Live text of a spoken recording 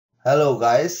Hello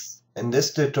guys, in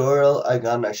this tutorial I'm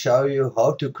gonna show you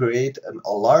how to create an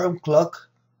alarm clock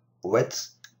with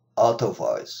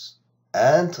Autovoice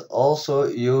and also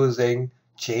using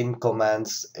chain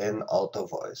commands in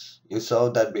Autovoice. You saw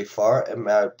that before in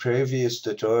my previous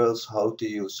tutorials how to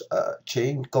use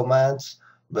chain commands,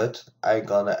 but I'm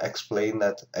gonna explain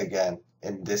that again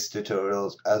in this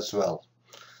tutorial as well.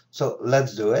 So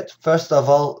let's do it. First of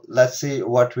all, let's see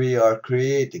what we are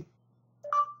creating.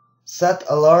 Set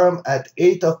alarm at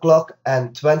 8 o'clock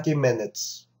and 20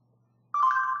 minutes.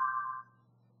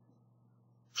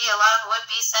 The alarm would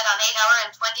be set on 8 hours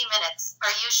and 20 minutes.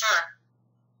 Are you sure?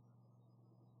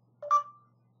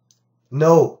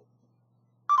 No.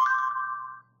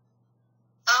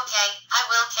 Okay, I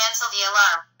will cancel the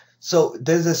alarm. So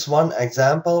this is one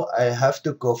example. I have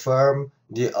to confirm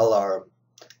the alarm.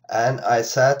 And I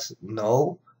said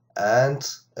no, and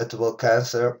it will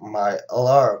cancel my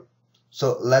alarm.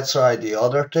 So let's try the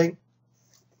other thing.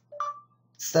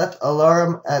 Set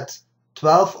alarm at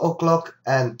 12 o'clock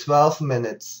and 12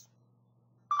 minutes.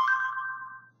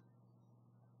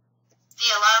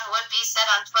 The alarm would be set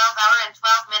on 12 hours and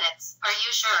 12 minutes. Are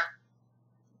you sure?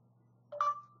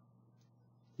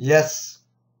 Yes.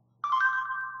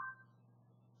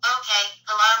 Okay,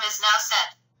 alarm is now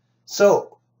set.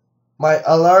 So my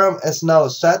alarm is now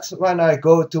set. When I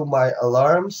go to my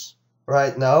alarms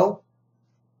right now,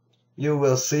 you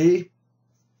will see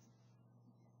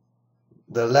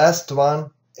the last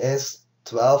one is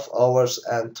 12 hours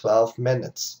and 12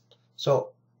 minutes.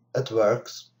 So it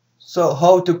works. So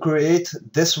how to create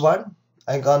this one?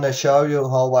 I'm gonna show you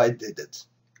how I did it.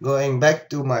 Going back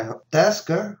to my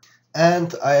tasker,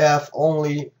 and I have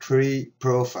only 3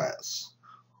 profiles.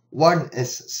 One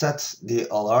is set the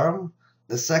alarm,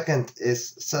 the second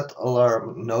is set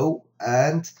alarm no,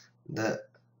 and the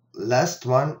last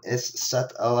one is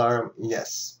set alarm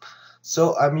yes.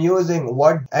 So I'm using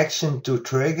one action to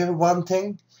trigger one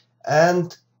thing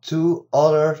and 2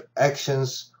 other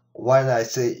actions when I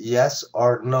say yes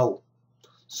or no.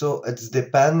 So it's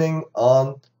depending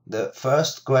on the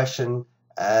first question,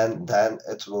 and then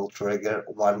it will trigger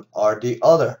one or the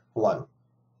other one.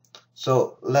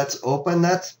 So let's open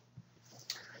that.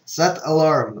 Set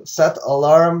alarm. Set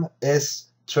alarm is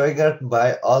triggered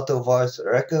by Autovoice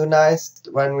recognized.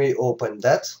 When we open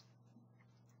that,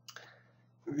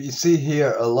 we see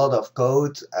here a lot of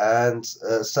code and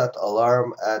set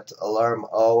alarm at alarm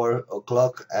hour,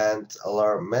 o'clock, and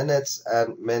alarm minutes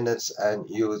and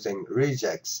using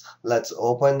regex. Let's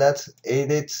open that,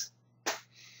 edit,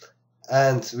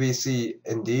 and we see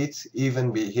indeed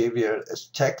even behavior is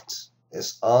checked,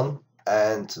 is on,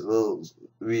 and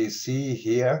we see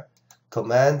here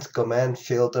command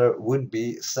filter would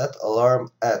be set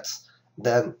alarm at,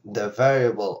 then the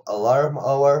variable alarm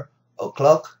hour,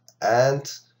 o'clock, and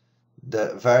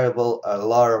the variable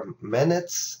alarm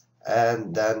minutes,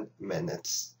 and then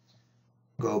minutes.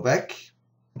 Go back.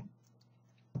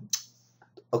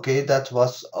 Okay, that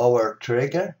was our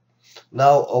trigger.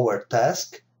 Now our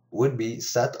task would be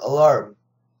set alarm.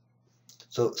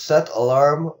 So set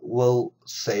alarm will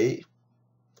say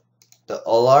the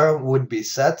alarm would be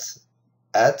set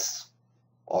at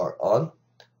or on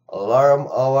alarm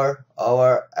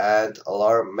hour, and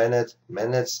alarm minute,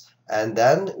 minutes, and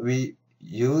then we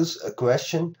use a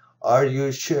question, are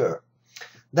you sure?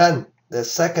 Then the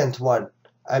second one,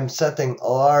 I'm setting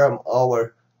alarm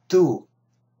hour to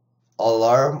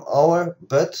alarm hour,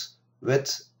 but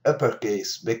with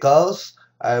uppercase, because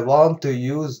I want to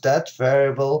use that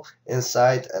variable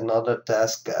inside another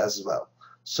task as well.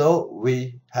 So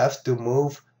we have to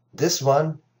move this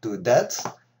one to that,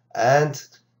 and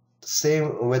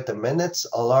same with the minutes,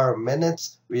 alarm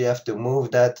minutes, we have to move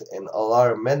that in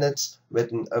alarm minutes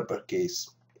with an uppercase.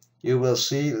 You will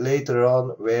see later on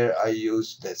where I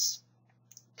use this.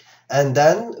 And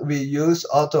then we use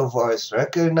Autovoice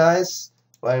recognize.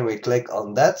 When we click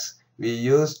on that, we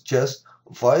use just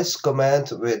voice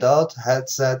command without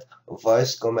headset,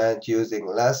 voice command using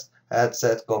last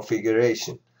headset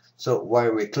configuration. So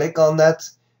when we click on that,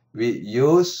 we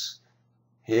use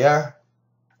here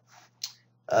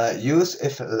use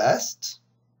if last.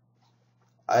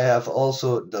 I have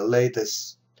also the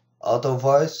latest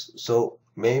Autovoice, so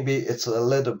maybe it's a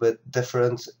little bit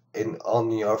different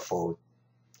on your phone.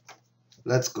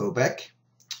 Let's go back.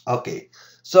 Okay,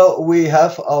 so we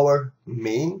have our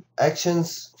main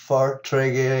actions for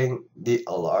triggering the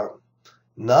alarm.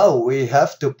 Now we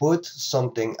have to put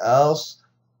something else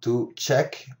to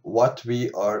check what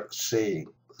we are saying.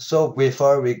 So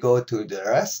before we go to the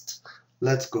rest,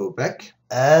 let's go back.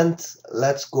 And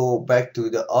let's go back to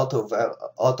the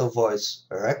Autovoice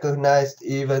recognized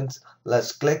event.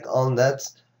 Let's click on that,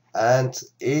 and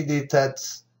edited,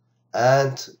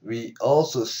 and we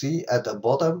also see at the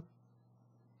bottom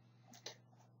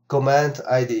command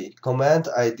ID. Command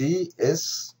ID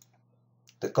is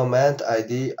the command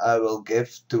ID I will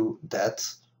give to that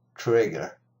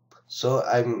trigger. So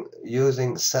I'm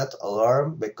using set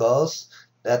alarm because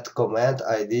that command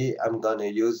ID, I'm gonna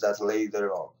use that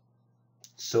later on.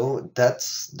 So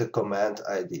that's the command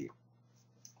ID.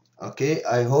 Okay,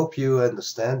 I hope you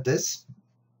understand this.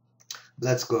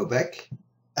 Let's go back.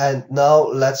 And now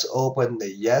let's open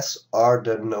the yes or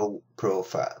the no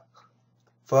profile.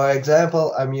 For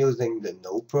example, I'm using the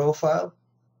no profile.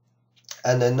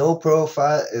 And the no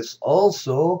profile is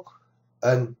also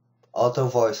an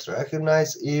Autovoice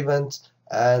recognize event,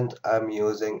 and I'm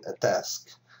using a task.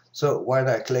 So when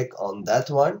I click on that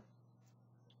one,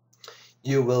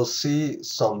 you will see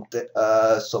some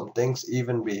things,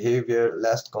 even behavior,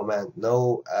 last command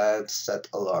no, and set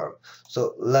alarm.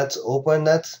 So let's open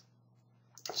that.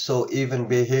 So even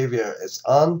behavior is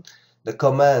on. The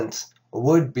command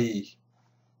would be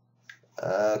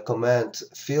command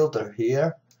filter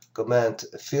here. Command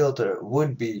filter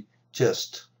would be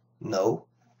just no.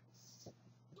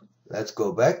 Let's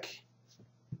go back.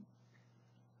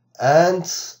 And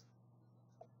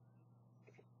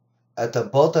at the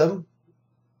bottom,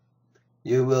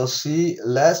 you will see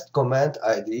last command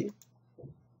ID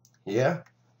here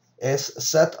is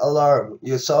set alarm.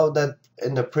 You saw that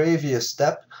in the previous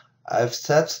step, I've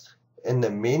set in the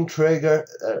main trigger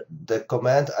the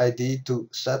command ID to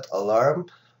set alarm,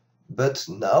 but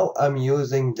now I'm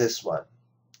using this one.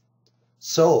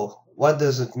 So what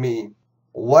does it mean?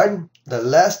 When the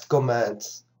last command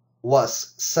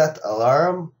was set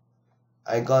alarm,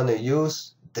 I'm gonna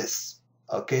use this.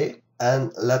 Okay,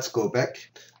 and let's go back.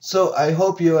 So I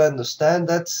hope you understand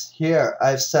that here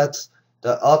I've set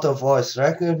the Autovoice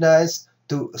recognize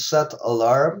to set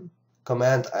alarm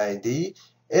command ID.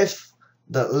 If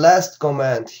the last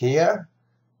command here,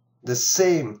 the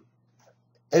same,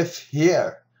 if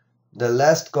here the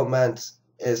last command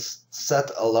is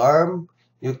set alarm,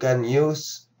 you can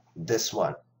use this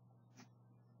one.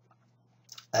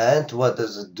 And what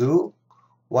does it do?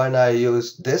 When I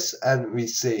use this and we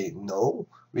say no,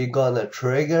 we're gonna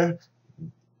trigger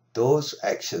those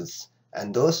actions.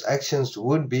 And those actions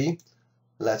would be,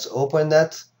 let's open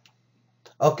that.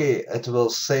 Okay, it will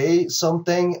say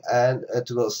something and it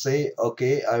will say,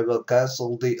 okay, I will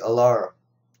cancel the alarm.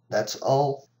 That's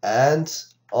all. And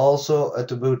also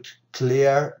it would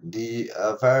clear the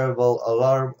variable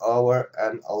alarm hour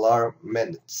and alarm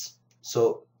minutes.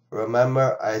 So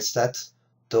remember, I set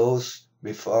those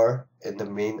before in the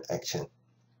main action.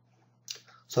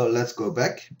 So let's go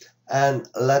back and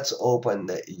let's open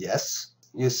the yes.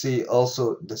 You see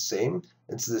also the same.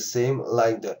 It's the same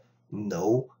like the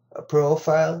no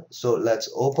profile. So let's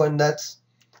open that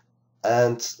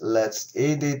and let's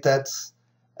edit that.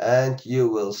 And you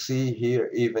will see here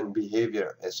even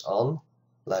behavior is on,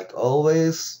 like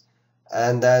always.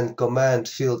 And then command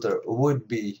filter would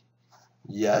be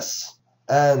yes.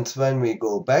 And when we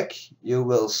go back, you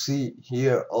will see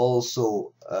here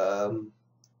also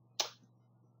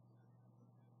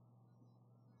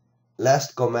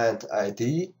last command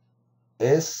ID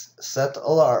is set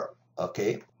alarm.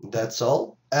 Okay, that's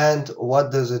all. And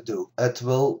what does it do? It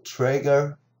will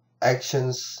trigger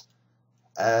actions,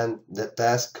 and the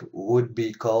task would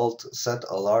be called set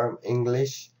alarm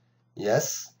English.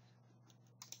 Yes.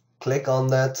 Click on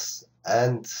that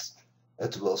and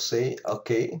it will say,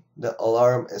 okay, the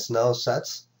alarm is now set.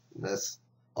 That's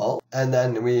all. And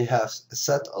then we have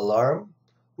set alarm.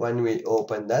 When we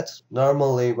open that,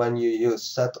 normally when you use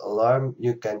set alarm,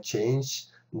 you can change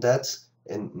that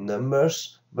in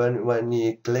numbers. But when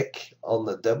you click on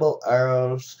the double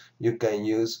arrows, you can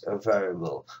use a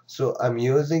variable. So I'm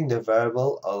using the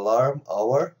variable alarm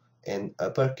hour in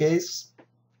uppercase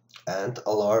and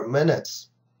alarm minutes.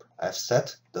 I've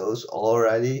set those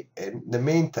already in the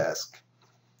main task.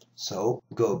 So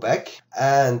go back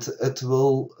and it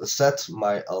will set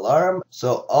my alarm.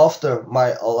 So after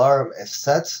my alarm is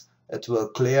set, it will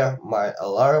clear my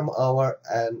alarm hour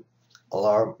and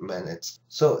alarm minutes.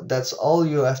 So that's all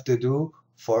you have to do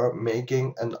for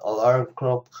making an alarm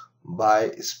clock by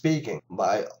speaking,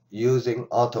 by using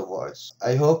Autovoice.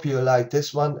 I hope you like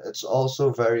this one. It's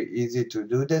also very easy to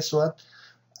do this one.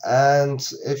 And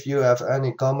if you have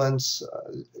any comments,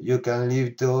 you can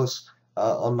leave those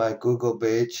on my Google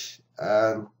page.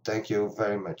 And thank you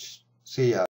very much. See ya.